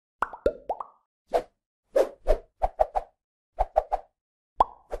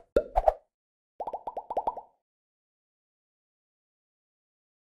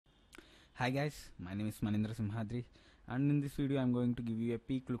Hi guys, my name is Manindra Simhadri, and in this video I'm going to give you a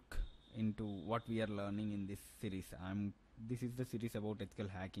peek look into what we are learning in this series. This is the series about ethical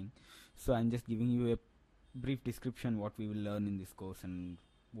hacking, so I'm just giving you a brief description what we will learn in this course and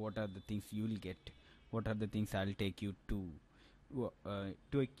what are the things you will get, what are the things I'll take you to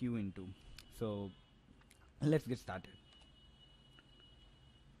a queue into. So let's get started.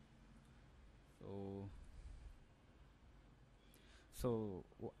 So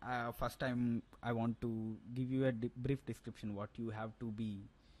first time I want to give you a brief description what you have to be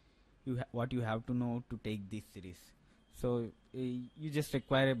what you have to know to take this series. So you just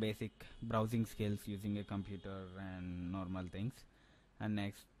require a basic browsing skills using a computer and normal things. And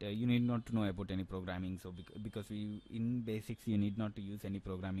next, you need not to know about any programming. So because we in basics you need not to use any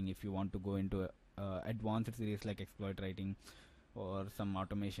programming if you want to go into advanced series like exploit writing or some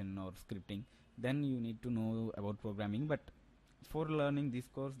automation or scripting. Then you need to know about programming. But for learning this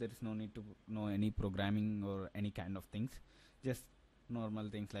course, there is no need to know any programming or any kind of things. Just normal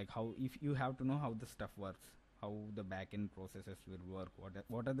things like how if you have to know how the stuff works, how the backend processes will work,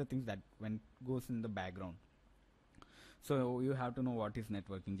 what are the things that when goes in the background. So you have to know what is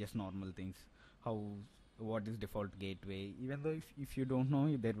networking, just normal things, how what is default gateway. Even though if you don't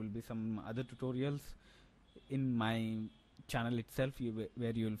know, there will be some other tutorials in my channel itself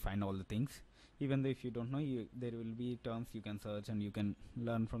where you will find all the things. Even though if you don't know, there will be terms you can search and you can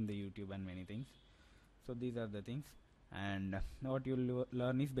learn from the YouTube and many things. So these are the things. And what you'll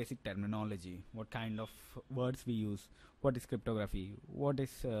learn is basic terminology, what kind of words we use, what is cryptography, what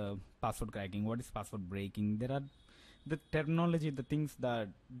is password cracking, what is password breaking. There are the terminology, the things, the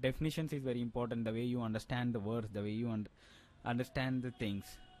definitions is very important, the way you understand the words, the way you understand the things.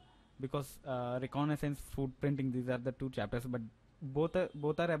 Because reconnaissance, footprinting, these are the two chapters, but both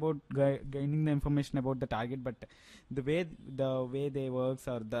are about gaining the information about the target, but the way they works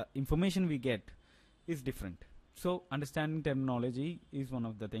or the information we get is different. So understanding terminology is one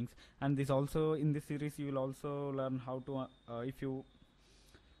of the things. And this also, in this series you will also learn how to if you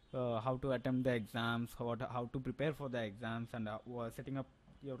how to attempt the exams, how to prepare for the exams, and setting up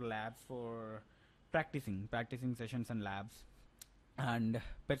your labs for practicing sessions and labs, and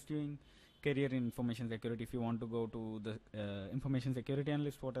pursuing career in information security. If you want to go to the information security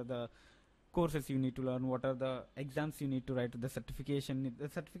analyst, what are the courses you need to learn, what are the exams you need to write, the certification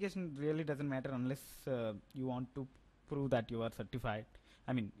really doesn't matter unless you want to prove that you are certified.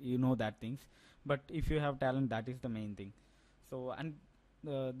 I mean, you know that things, but if you have talent, that is the main thing. So, and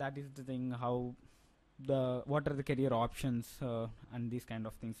that is the thing, how the what are the career options, and these kind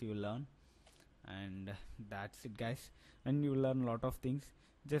of things you will learn. And that's it guys, and you will learn a lot of things.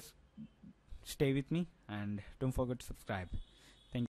 Just stay with me and don't forget to subscribe.